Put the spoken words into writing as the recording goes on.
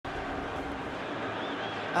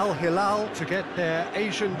Al Hilal to get their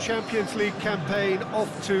Asian Champions League campaign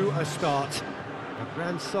off to a start. A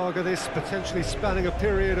grand saga this, potentially spanning a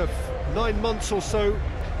period of 9 months or so.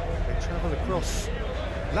 They travel across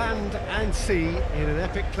land and sea in an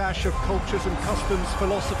epic clash of cultures and customs,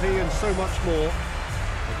 philosophy and so much more.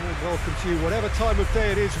 A warm welcome to you, whatever time of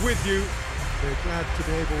day it is with you. We're glad to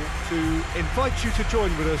be able to invite you to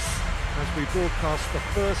join with us as we broadcast the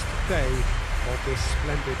first day of this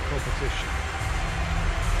splendid competition.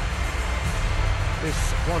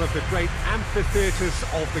 This one of the great amphitheatres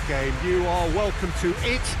of the game. You are welcome to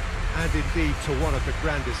it, and indeed to one of the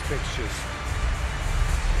grandest fixtures.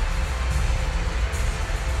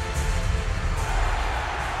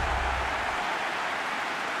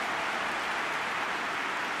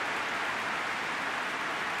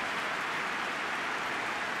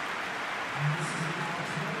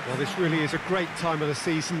 Well, this really is a great time of the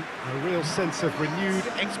season, a real sense of renewed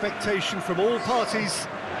expectation from all parties.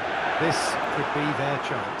 This could be their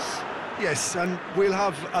chance. Yes, and we'll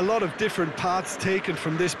have a lot of different paths taken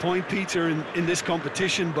from this point, Peter, in this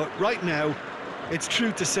competition, but right now, it's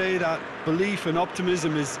true to say that belief and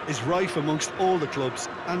optimism is rife amongst all the clubs,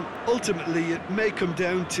 and ultimately it may come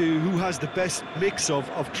down to who has the best mix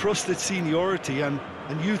of trusted seniority and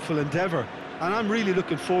youthful endeavour, and I'm really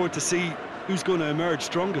looking forward to see who's going to emerge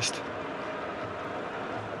strongest.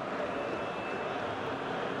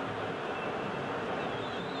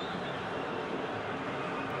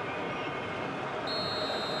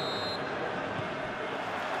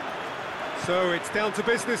 So it's down to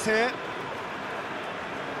business here.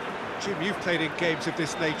 Jim, you've played in games of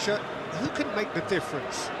this nature. Who can make the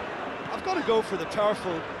difference? I've got to go for the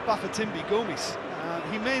powerful Bafatimbi Gomis.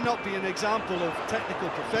 He may not be an example of technical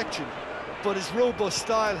perfection, but his robust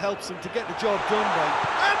style helps him to get the job done right.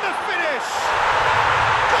 And the finish!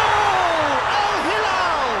 Goal! Al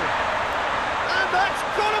Hilal! And that's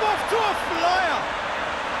got him off to a flyer!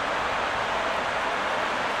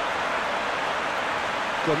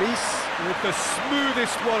 Gomis with the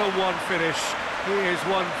smoothest one-on-one finish. He is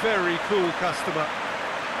one very cool customer.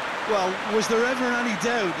 Well, was there ever any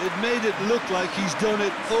doubt? It made it look like he's done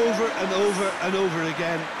it over and over and over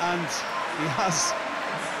again, and he has.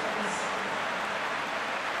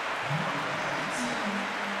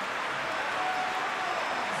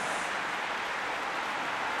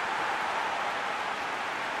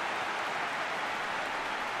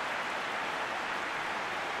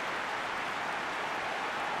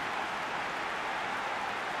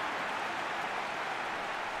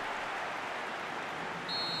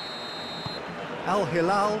 Al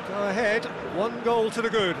Hilal go ahead, 1 goal to the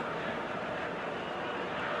good.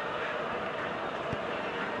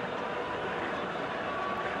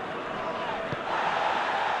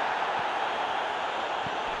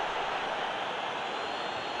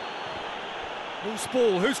 Loose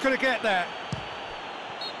ball, who's going to get there?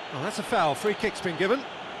 Oh, that's a foul, free kick's been given.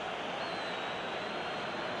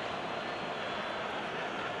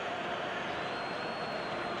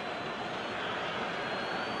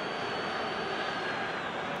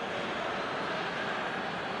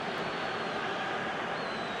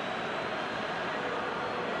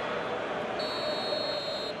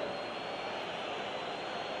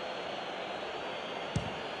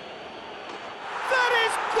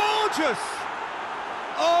 Gorgeous!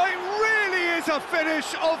 Oh, it really is a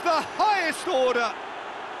finish of the highest order.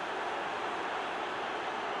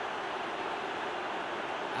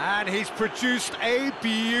 And he's produced a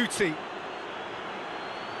beauty.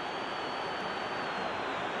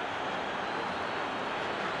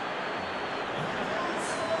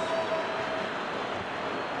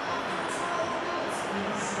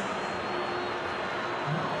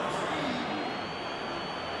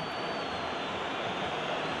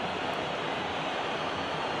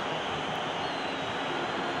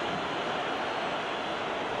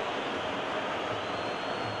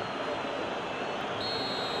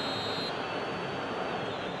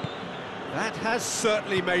 That has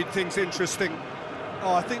certainly made things interesting.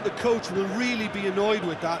 Oh, I think the coach will really be annoyed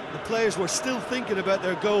with that. The players were still thinking about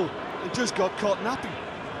their goal. They just got caught napping.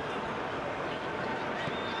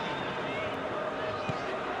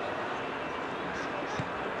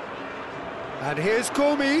 And here's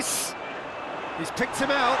Gomis. He's picked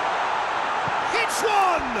him out. Hits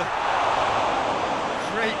one!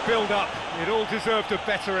 Great build-up. It all deserved a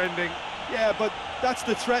better ending. Yeah, but that's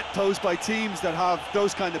the threat posed by teams that have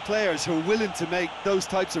those kind of players who are willing to make those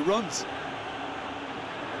types of runs.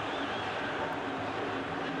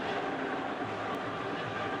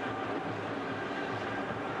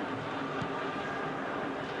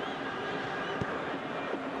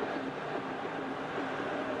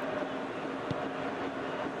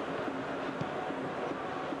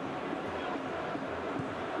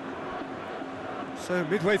 So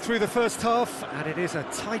midway through the first half, and it is a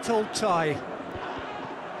tight old tie.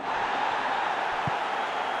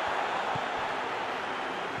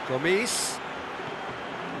 Gomes.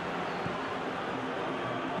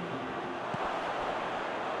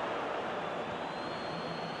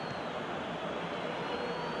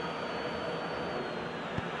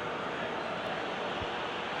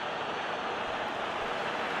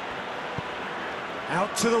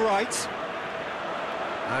 Out to the right.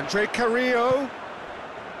 Andre Carrillo.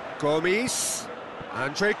 Gomes.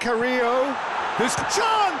 Andre Carrillo. There's a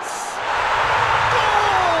chance!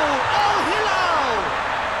 Goal! Al Hilal!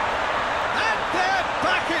 And they're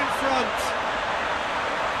back in front.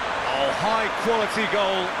 Oh, high quality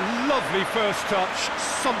goal. Lovely first touch.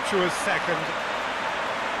 Sumptuous second.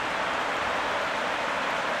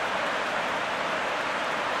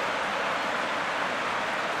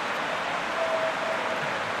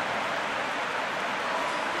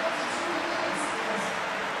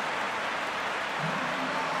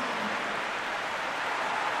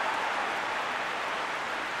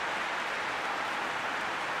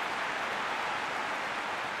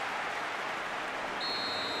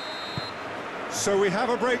 So we have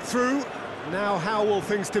a breakthrough. Now how will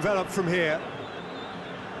things develop from here?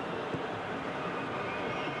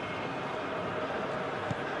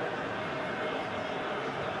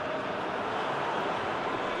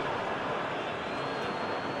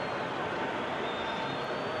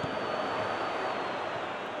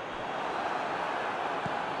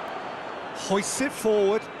 Hoists it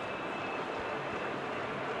forward.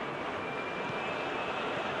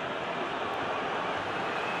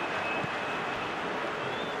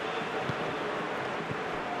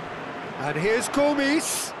 And here's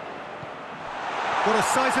Gomes. What a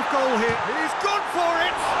sight of goal here. He's gone for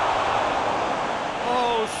it!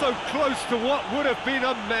 Oh, so close to what would have been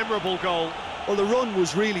a memorable goal. Well, the run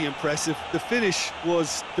was really impressive. The finish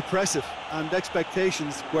was depressive, and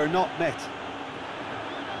expectations were not met.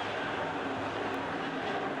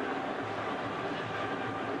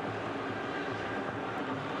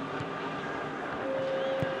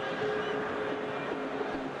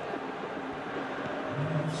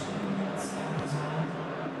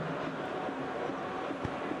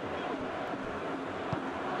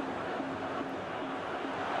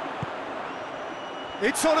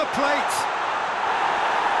 It's on a plate.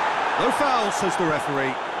 No foul, says the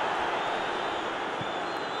referee.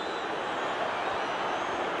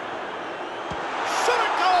 Shot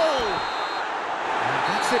at goal! And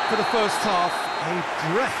that's it for the first half. A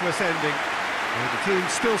breathless ending. And the team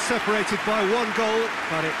still separated by one goal,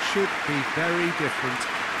 but it should be very different.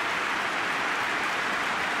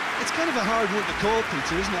 It's kind of a hard one to call,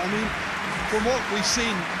 Peter, isn't it? I mean, from what we've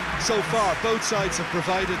seen so far, both sides have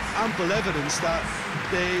provided ample evidence that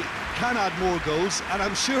they can add more goals, and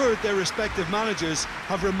I'm sure their respective managers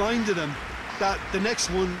have reminded them that the next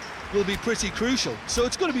one will be pretty crucial. So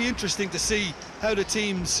it's going to be interesting to see how the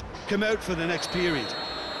teams come out for the next period.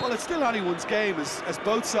 Well, it's still anyone's game, as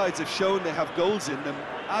both sides have shown they have goals in them.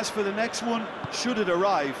 As for the next one, should it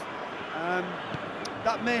arrive,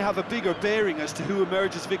 that may have a bigger bearing as to who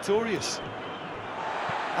emerges victorious.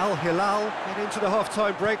 Al Hilal get into the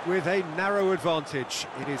half-time break with a narrow advantage.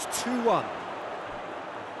 It is 2-1.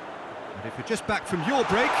 And if you're just back from your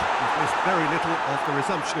break, you've missed very little of the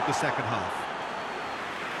resumption of the second half.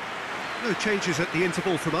 No changes at the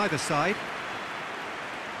interval from either side.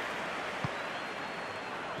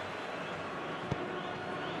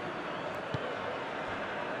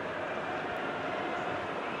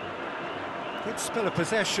 Good spell of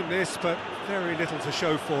possession this, but very little to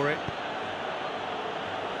show for it.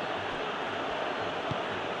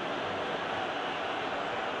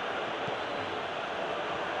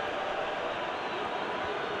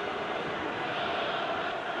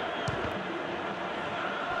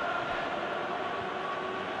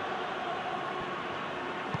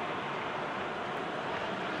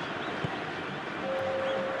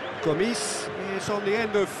 Gomes is on the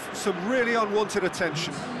end of some really unwanted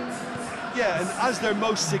attention. Yeah, and as their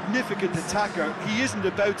most significant attacker, he isn't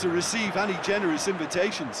about to receive any generous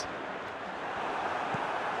invitations.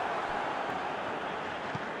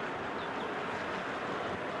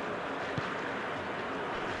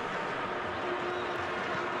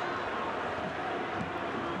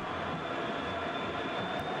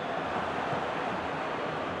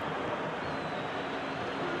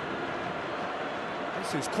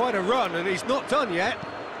 This is quite a run, and he's not done yet.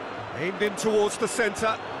 Aimed in towards the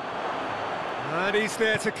centre. And he's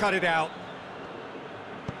there to cut it out.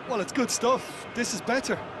 Well, it's good stuff. This is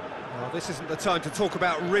better. Well, this isn't the time to talk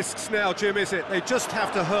about risks now, Jim, is it? They just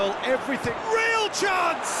have to hurl everything. Real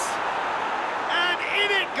chance! And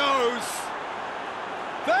in it goes!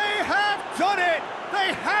 They have done it!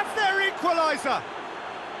 They have their equaliser!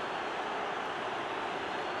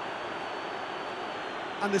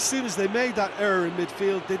 And as soon as they made that error in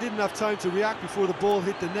midfield, they didn't have time to react before the ball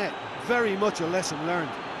hit the net. Very much a lesson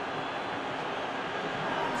learned.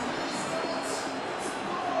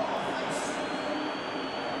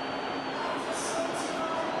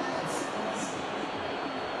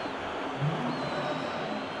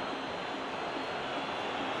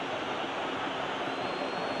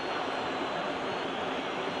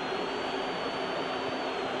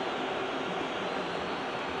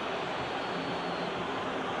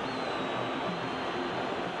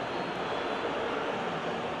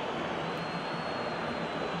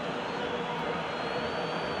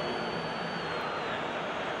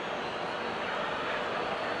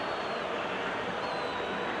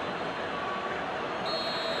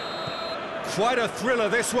 Quite a thriller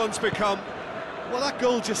this one's become. Well, that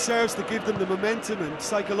goal just serves to give them the momentum and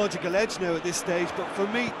psychological edge now at this stage, but for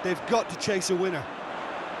me, they've got to chase a winner.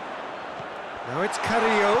 Now it's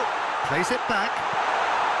Carrillo, plays it back.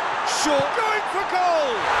 Short, going for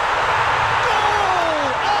goal! Goal!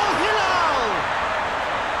 Al Hilal!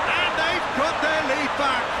 And they've got their lead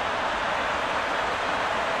back.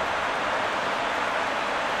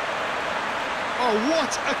 Oh,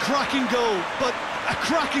 what a cracking goal, but a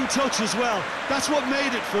cracking touch as well. That's what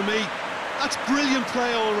made it for me. That's brilliant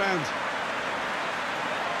play all round.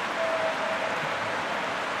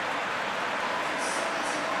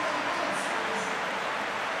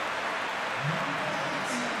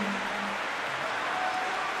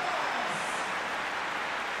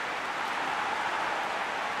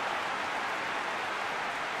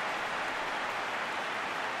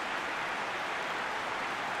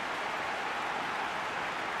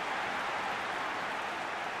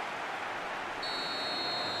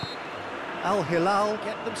 Al Hilal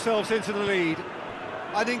get themselves into the lead.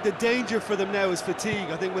 I think the danger for them now is fatigue.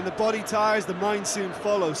 I think when the body tires, the mind soon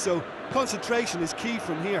follows, so concentration is key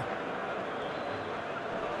from here.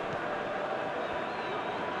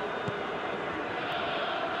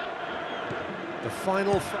 The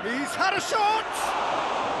final... He's had a shot!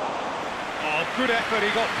 Oh, good effort, he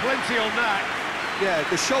got plenty on that. Yeah,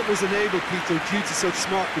 the shot was enabled, Peter, due to such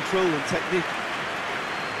smart control and technique.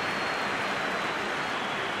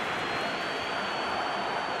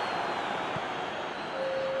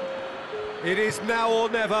 It is now or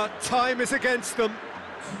never. Time is against them. And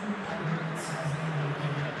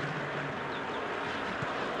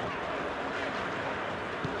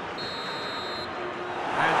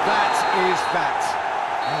that is that.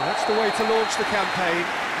 Well, that's the way to launch the campaign.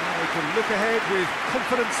 Now they can look ahead with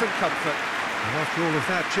confidence and comfort. And after all of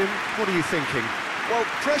that, Jim, what are you thinking? Well,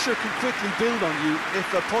 pressure can quickly build on you if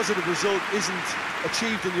a positive result isn't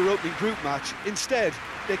achieved in your opening group match. Instead,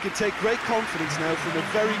 they can take great confidence now from a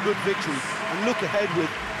very good victory and look ahead with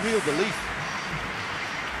real belief.